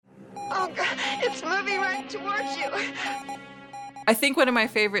Oh, God, it's moving right towards you. I think one of my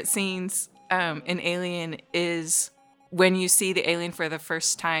favorite scenes in Alien is when you see the alien for the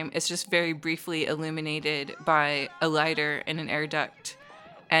first time. It's just very briefly illuminated by a lighter and an air duct.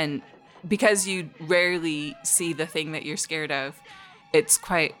 And because you rarely see the thing that you're scared of, it's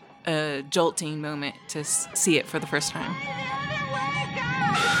quite a jolting moment to see it for the first time.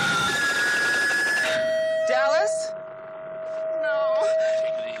 Dallas? No.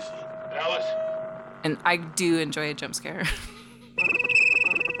 Take it easy. Dallas? And I do enjoy a jump scare.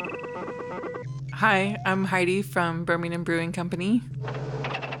 Hi, I'm Heidi from Birmingham Brewing Company.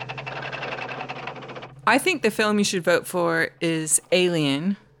 I think the film you should vote for is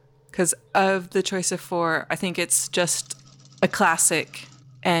Alien, because of the choice of four, I think it's just a classic.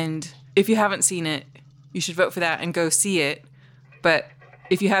 And if you haven't seen it, you should vote for that and go see it. But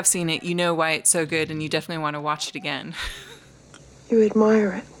if you have seen it, you know why it's so good, and you definitely want to watch it again. You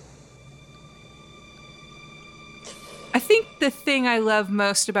admire it. I think the thing I love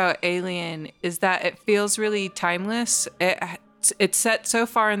most about Alien is that it feels really timeless. It's set so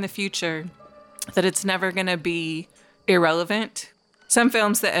far in the future that it's never going to be irrelevant. Some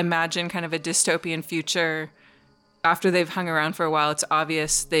films that imagine kind of a dystopian future, after they've hung around for a while, it's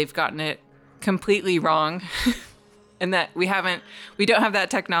obvious they've gotten it completely wrong. And that we don't have that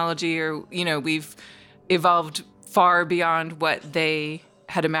technology, or, we've evolved far beyond what they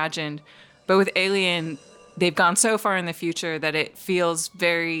had imagined. But with Alien, they've gone so far in the future that it feels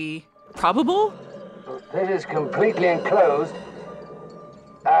very probable. This is completely enclosed,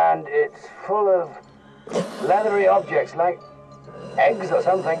 and it's full of leathery objects like eggs or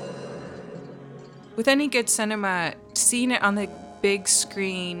something. With any good cinema, seeing it on the big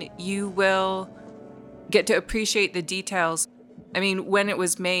screen, you will get to appreciate the details. I mean, when it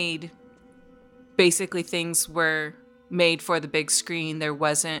was made, basically things were made for the big screen. There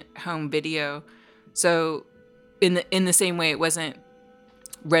wasn't home video. So in the same way, it wasn't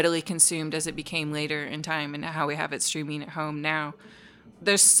readily consumed as it became later in time and how we have it streaming at home now.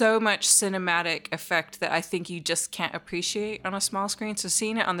 There's so much cinematic effect that I think you just can't appreciate on a small screen. So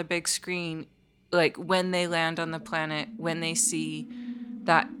seeing it on the big screen, like when they land on the planet, when they see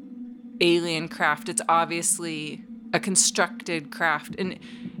that alien craft, it's obviously a constructed craft. And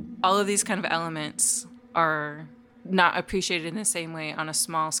all of these kind of elements are not appreciated in the same way on a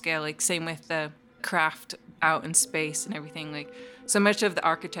small scale. Like same with the craft out in space and everything. Like so much of the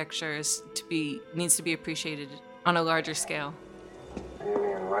architecture needs to be appreciated on a larger scale.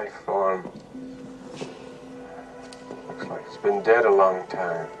 Alien life form. Looks like it's been dead a long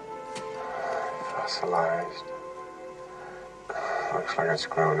time. Fossilized. Looks like it's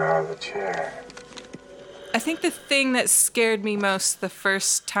grown out of the chair. I think the thing that scared me most the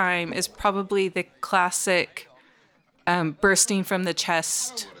first time is probably the classic bursting from the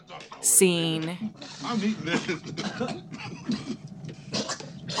chest scene. I'm eating this.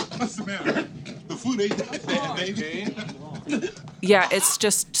 What's the matter? The food ain't that bad, baby. Yeah, it's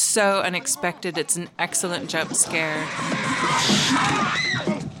just so unexpected. It's an excellent jump scare.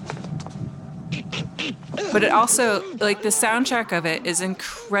 But it also, like, the soundtrack of it is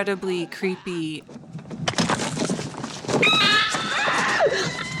incredibly creepy.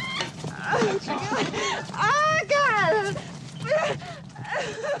 Oh, God!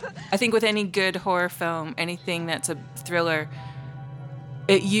 I think with any good horror film, anything that's a thriller,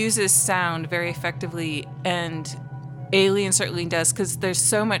 it uses sound very effectively, and Alien certainly does, because there's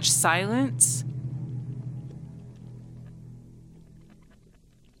so much silence.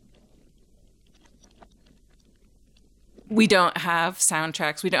 We don't have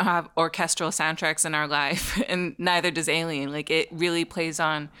soundtracks. We don't have orchestral soundtracks in our life, and neither does Alien. Like, it really plays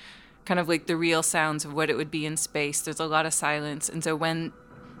on kind of like the real sounds of what it would be in space. There's a lot of silence, and so when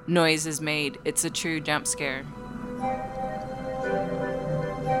noise is made, it's a true jump scare.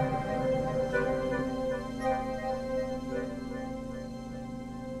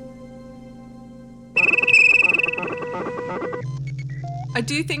 I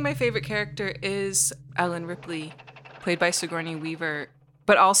do think my favorite character is Ellen Ripley, played by Sigourney Weaver,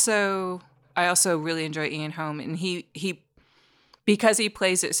 but I also really enjoy Ian Holm, and he because he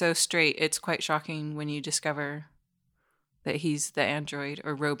plays it so straight, it's quite shocking when you discover that he's the android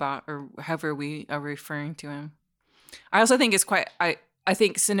or robot or however we are referring to him. I also think it's I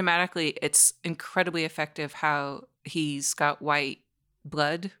think cinematically it's incredibly effective how he's got white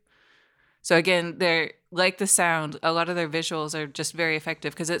blood. So again, they're like the sound, a lot of their visuals are just very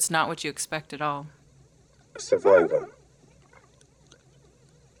effective because it's not what you expect at all. Survivor.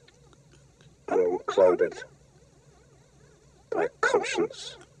 Unclouded by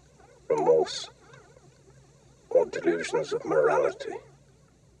conscience, remorse, or delusions of morality.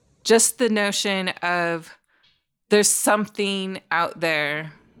 just the notion of there's something out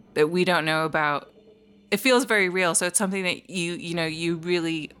there that we don't know about. It feels very real. So it's something that you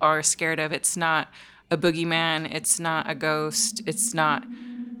really are scared of. It's not a boogeyman. It's not a ghost. It's not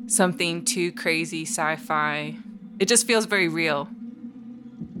something too crazy sci-fi. It just feels very real.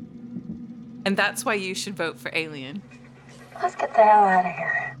 And that's why you should vote for Alien. Let's get the hell out of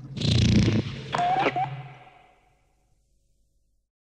here.